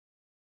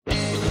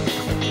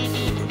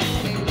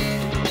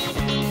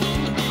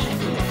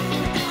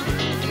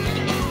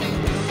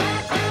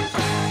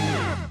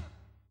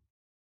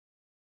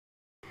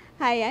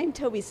Hi, I'm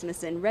Toby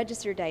Smithson,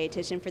 registered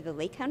dietitian for the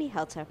Lake County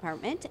Health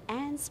Department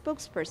and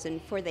spokesperson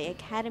for the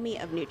Academy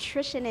of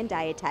Nutrition and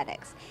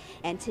Dietetics.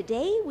 And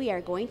today we are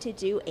going to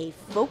do a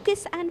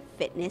Focus on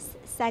Fitness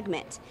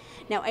segment.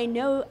 Now, I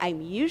know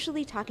I'm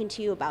usually talking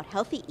to you about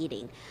healthy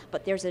eating,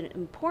 but there's an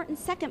important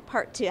second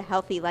part to a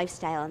healthy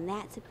lifestyle, and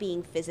that's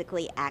being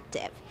physically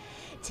active.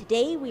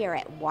 Today we are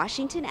at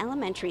Waukegan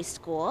Elementary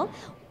School.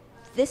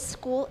 This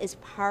school is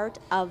part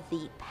of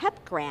the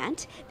PEP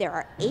grant. There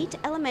are 8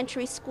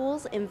 elementary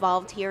schools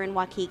involved here in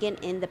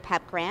Waukegan in the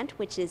PEP grant,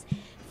 which is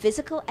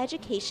Physical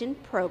Education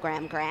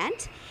Program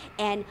Grant.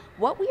 And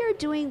what we are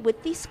doing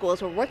with these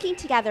schools, we're working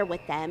together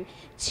with them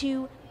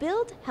to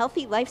build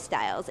healthy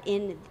lifestyles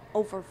in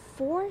over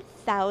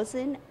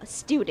 4,000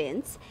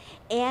 students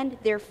and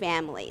their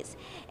families.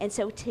 And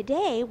so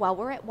today, while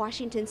we're at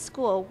Waukegan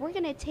School, we're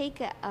going to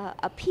take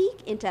a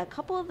peek into a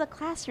couple of the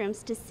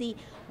classrooms to see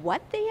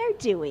what they are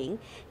doing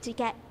to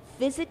get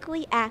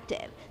physically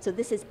active. So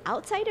this is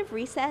outside of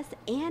recess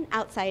and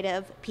outside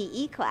of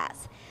PE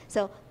class.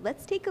 So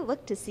let's take a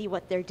look to see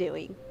what they're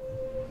doing.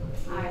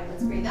 All right,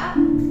 let's breathe up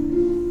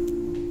and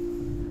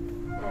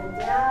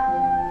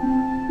down.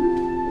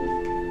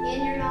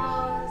 In your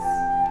nose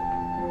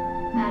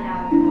and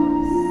out your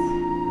nose.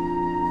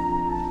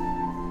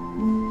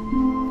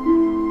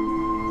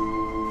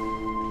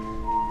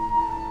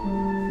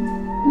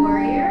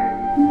 Warrior.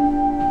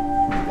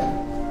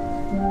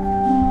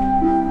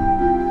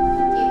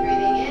 Keep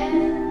breathing in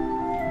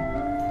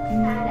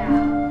and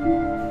out.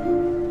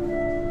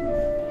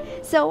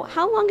 So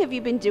how long have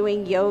you been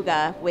doing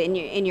yoga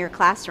in your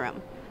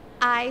classroom?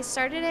 I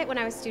started it when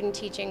I was student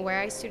teaching. Where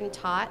I student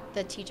taught,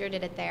 the teacher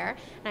did it there,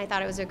 and I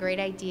thought it was a great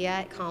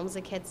idea. It calms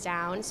the kids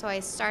down. So I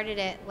started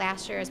it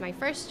last year as my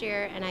first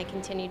year, and I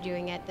continued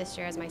doing it this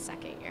year as my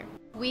second year.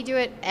 We do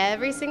it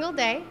every single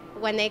day.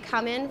 When they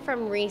come in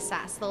from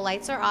recess, the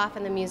lights are off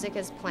and the music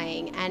is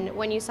playing. And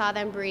when you saw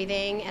them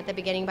breathing at the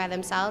beginning by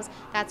themselves,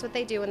 that's what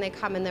they do when they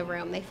come in the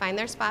room. They find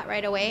their spot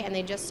right away and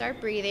they just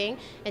start breathing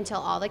until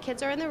all the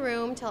kids are in the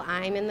room, till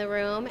I'm in the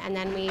room, and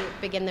then we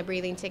begin the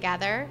breathing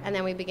together, and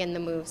then we begin the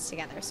moves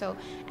together. So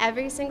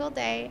every single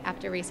day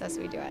after recess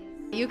we do it.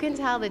 You can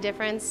tell the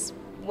difference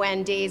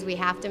when days we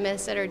have to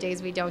miss it or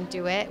days we don't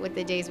do it with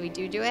the days we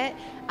do it.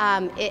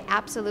 It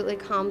absolutely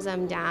calms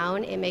them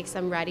down. It makes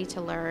them ready to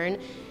learn.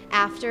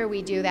 After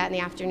we do that in the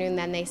afternoon,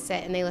 then they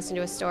sit and they listen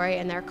to a story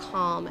and they're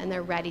calm and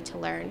they're ready to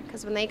learn.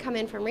 Because when they come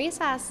in from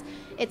recess,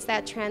 it's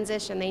that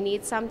transition. They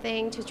need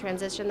something to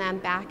transition them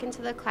back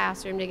into the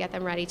classroom to get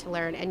them ready to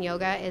learn. And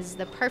yoga is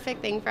the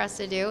perfect thing for us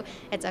to do.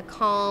 It's a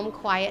calm,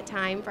 quiet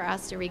time for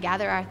us to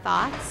regather our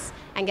thoughts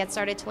and get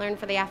started to learn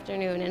for the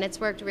afternoon. And it's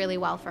worked really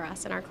well for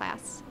us in our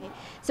class.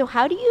 So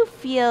how do you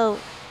feel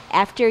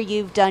after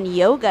you've done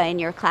yoga in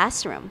your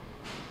classroom?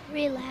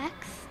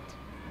 Relaxed,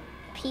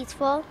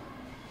 peaceful,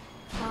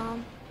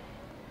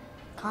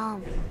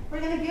 calm. We're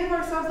going to give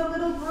ourselves a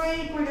little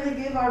break. We're going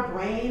to give our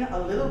brain a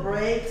little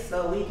break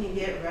so we can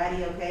get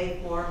ready,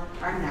 okay, for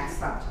our next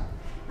subject.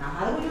 Now,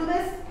 how do we do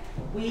this?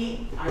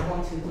 We are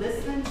going to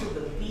listen to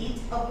the beat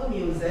of the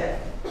music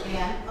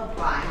and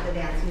apply the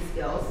dancing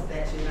skills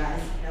that you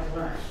guys have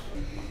learned.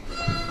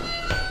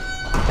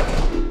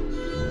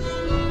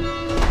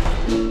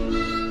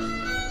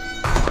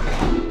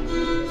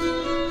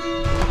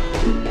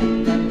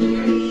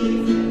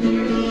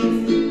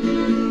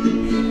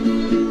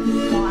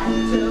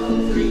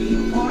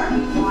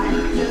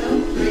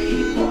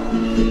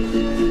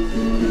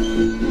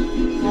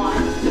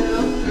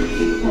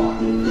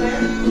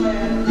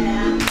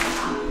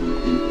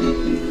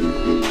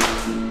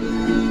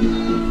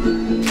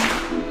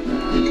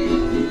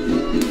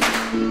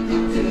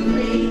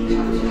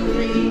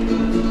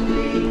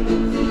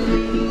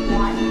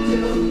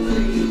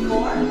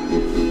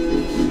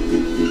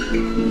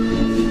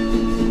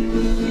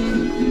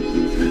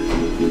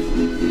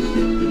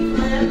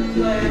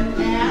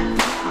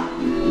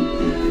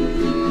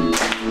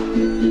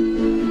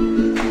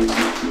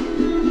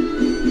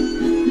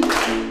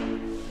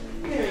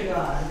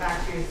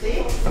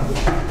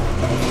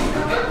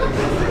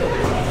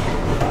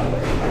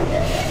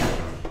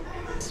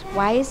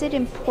 Why is it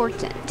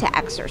important to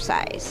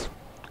exercise?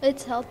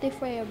 It's healthy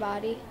for your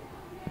body.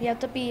 You have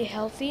to be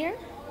healthier.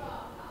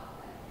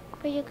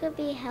 But you could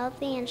be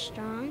healthy and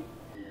strong.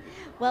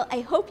 Well,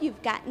 I hope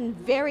you've gotten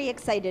very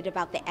excited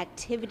about the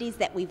activities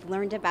that we've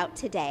learned about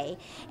today,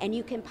 and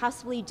you can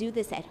possibly do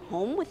this at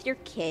home with your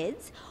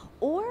kids,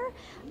 or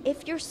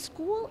if your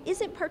school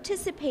isn't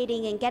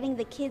participating in getting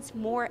the kids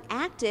more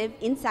active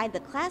inside the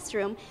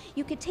classroom,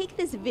 you could take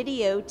this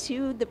video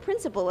to the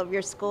principal of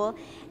your school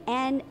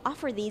and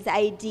offer these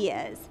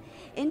ideas.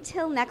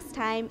 Until next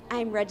time,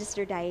 I'm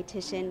registered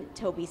dietitian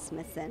Toby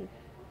Smithson.